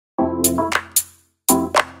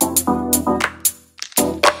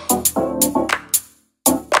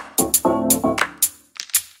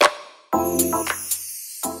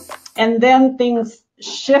And then things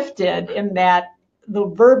shifted in that the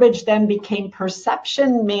verbiage then became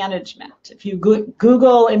perception management. If you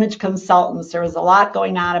Google image consultants, there was a lot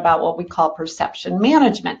going on about what we call perception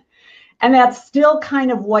management. And that's still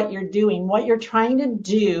kind of what you're doing. What you're trying to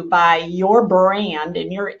do by your brand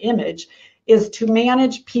and your image is to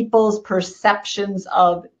manage people's perceptions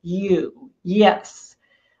of you. Yes.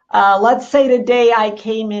 Let's say today I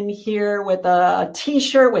came in here with a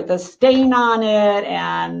t-shirt with a stain on it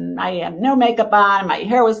and I had no makeup on, my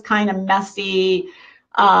hair was kind of messy.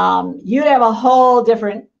 You'd have a whole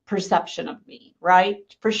different perception of me,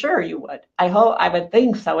 right? For sure you would. I would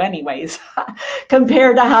think so anyways,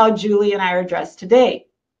 compared to how Julie and I are dressed today.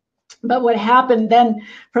 But what happened then,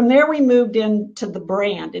 from there we moved into the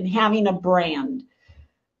brand and having a brand.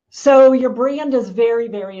 So your brand is very,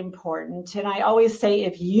 very important. And I always say,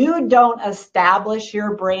 if you don't establish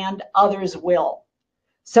your brand, others will.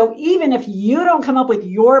 So even if you don't come up with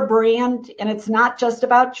your brand, and it's not just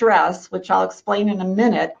about dress, which I'll explain in a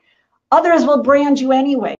minute, others will brand you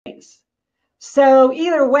anyways. So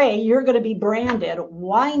either way, you're going to be branded.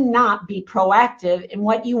 Why not be proactive in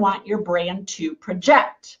what you want your brand to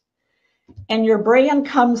project? And your brand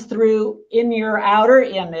comes through in your outer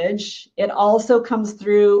image. It also comes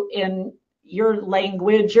through in your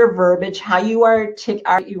language, your verbiage, how you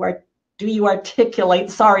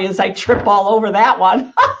articulate. Sorry, as I trip all over that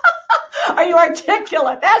one. Are you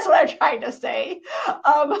articulate? That's what I'm trying to say.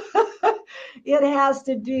 It has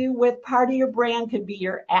to do with part of your brand could be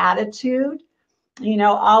your attitude. You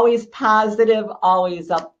know, always positive, always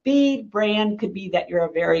upbeat. Brand could be that you're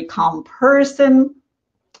a very calm person.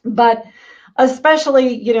 But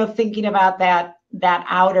especially, you know, thinking about that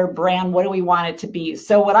outer brand, what do we want it to be?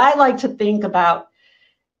 So what I like to think about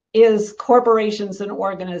is corporations and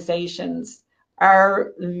organizations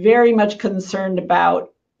are very much concerned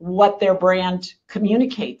about what their brand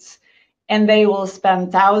communicates. And they will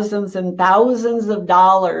spend thousands and thousands of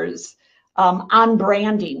dollars on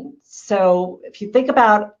branding. So if you think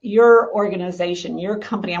about your organization, your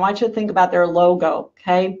company, I want you to think about their logo,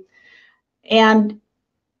 okay? And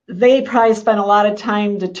they probably spent a lot of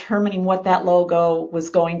time determining what that logo was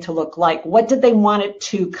going to look like. What did they want it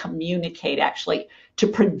to communicate, actually, to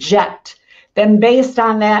project? Then based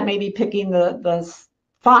on that, maybe picking the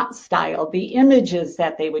font style, the images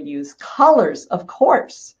that they would use, colors, of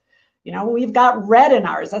course. You know, we've got red in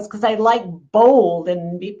ours. That's because I like bold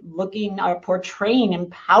and looking or portraying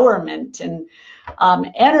empowerment and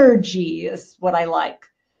energy is what I like.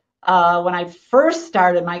 When I first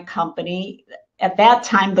started my company, at that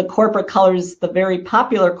time, the corporate colors, the very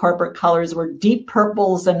popular corporate colors were deep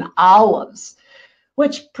purples and olives,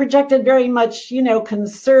 which projected very much, you know,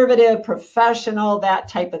 conservative, professional, that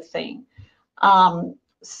type of thing.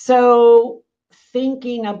 So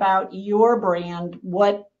thinking about your brand,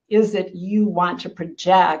 what is it you want to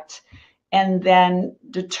project, and then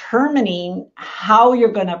determining how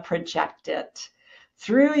you're going to project it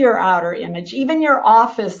through your outer image, even your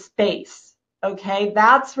office space. Okay,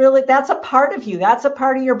 that's a part of you. That's a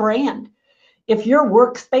part of your brand. If your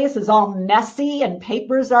workspace is all messy and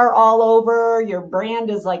papers are all over, your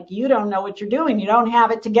brand is like, you don't know what you're doing. You don't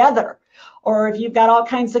have it together. Or if you've got all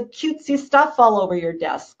kinds of cutesy stuff all over your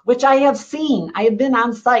desk, which I have seen. I have been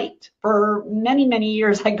on site for many, many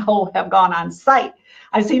years. I have gone on site.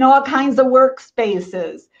 I've seen all kinds of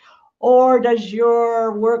workspaces. Or does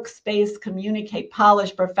your workspace communicate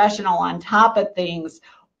polished, professional, on top of things?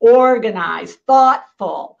 Organized,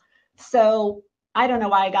 thoughtful. So I don't know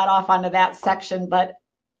why I got off onto that section, but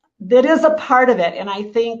that is a part of it. And I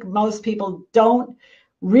think most people don't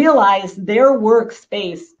realize their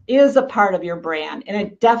workspace is a part of your brand, and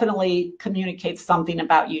it definitely communicates something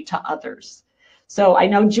about you to others. So I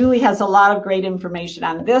know Julie has a lot of great information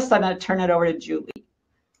on this. I'm going to turn it over to Julie.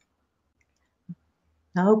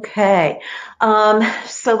 Okay,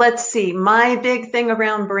 so let's see. My big thing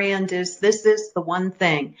around brand is this is the one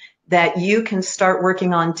thing that you can start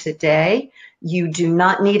working on today. You do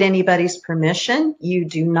not need anybody's permission. You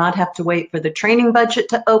do not have to wait for the training budget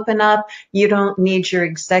to open up. You don't need your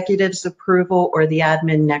executive's approval or the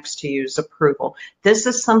admin next to you's approval. This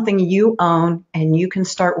is something you own and you can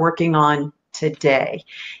start working on today.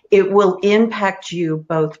 It will impact you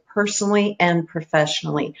both personally and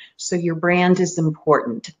professionally. So your brand is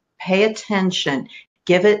important. Pay attention,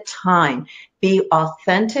 give it time, be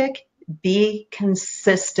authentic, be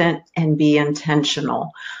consistent, and be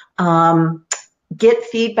intentional. Get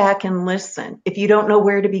feedback and listen. If you don't know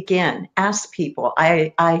where to begin, ask people.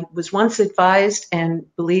 I was once advised,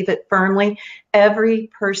 and believe it firmly, every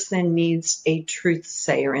person needs a truth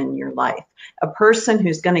sayer in your life. A person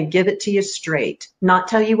who's going to give it to you straight, not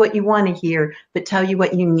tell you what you want to hear, but tell you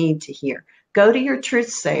what you need to hear. Go to your truth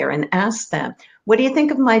sayer and ask them, what do you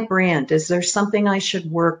think of my brand? Is there something I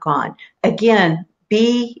should work on? Again,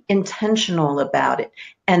 be intentional about it.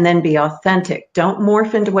 And then be authentic. Don't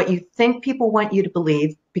morph into what you think people want you to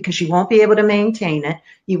believe, because you won't be able to maintain it.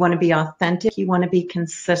 You want to be authentic. You want to be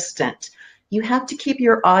consistent. You have to keep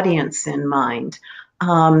your audience in mind.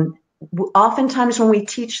 Oftentimes when we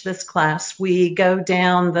teach this class, we go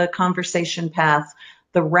down the conversation path,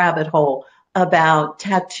 the rabbit hole about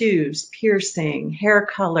tattoos, piercing, hair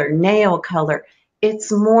color, nail color.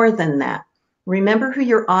 It's more than that. Remember who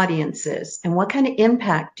your audience is and what kind of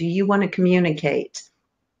impact do you want to communicate.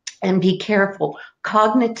 And be careful.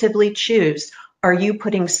 Cognitively choose. Are you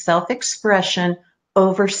putting self-expression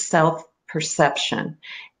over self-perception?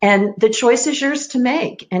 And the choice is yours to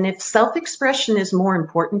make. And if self-expression is more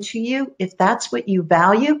important to you, if that's what you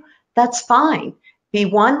value, that's fine. Be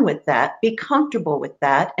one with that. Be comfortable with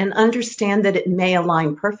that. And understand that it may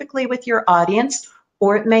align perfectly with your audience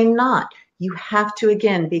or it may not. You have to,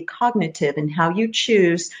 again, be cognitive in how you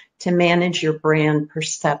choose to manage your brand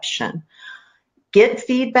perception. Get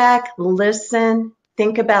feedback, listen,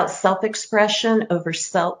 think about self-expression over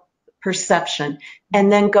self-perception,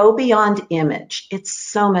 and then go beyond image. It's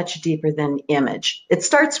so much deeper than image. It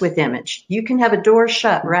starts with image. You can have a door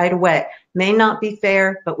shut right away. May not be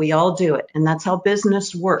fair, but we all do it. And that's how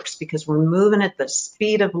business works, because we're moving at the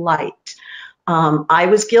speed of light. I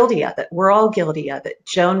was guilty of it. We're all guilty of it.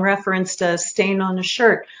 Joan referenced a stain on a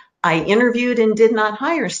shirt. I interviewed and did not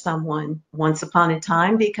hire someone once upon a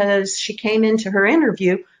time because she came into her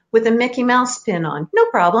interview with a Mickey Mouse pin on. No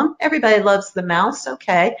problem. Everybody loves the mouse.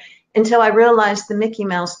 Okay. Until I realized the Mickey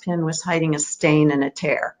Mouse pin was hiding a stain and a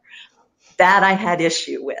tear. That I had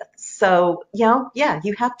issue with. So, yeah,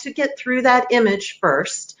 you have to get through that image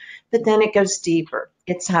first, but then it goes deeper.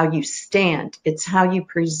 It's how you stand. It's how you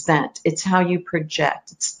present. It's how you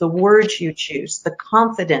project. It's the words you choose, the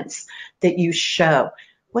confidence that you show.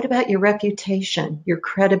 What about your reputation, your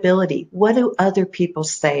credibility? What do other people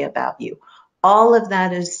say about you? All of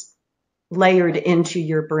that is layered into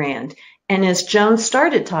your brand. And as Joan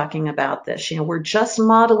started talking about this, we're just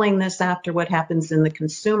modeling this after what happens in the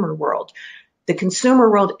consumer world. The consumer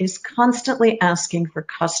world is constantly asking for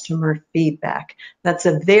customer feedback. That's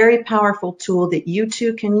a very powerful tool that you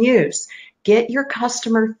too can use. Get your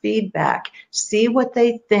customer feedback. See what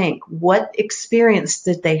they think. What experience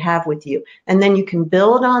did they have with you? And then you can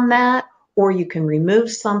build on that, or you can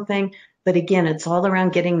remove something. But again, it's all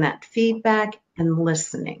around getting that feedback and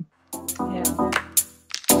listening. Yeah.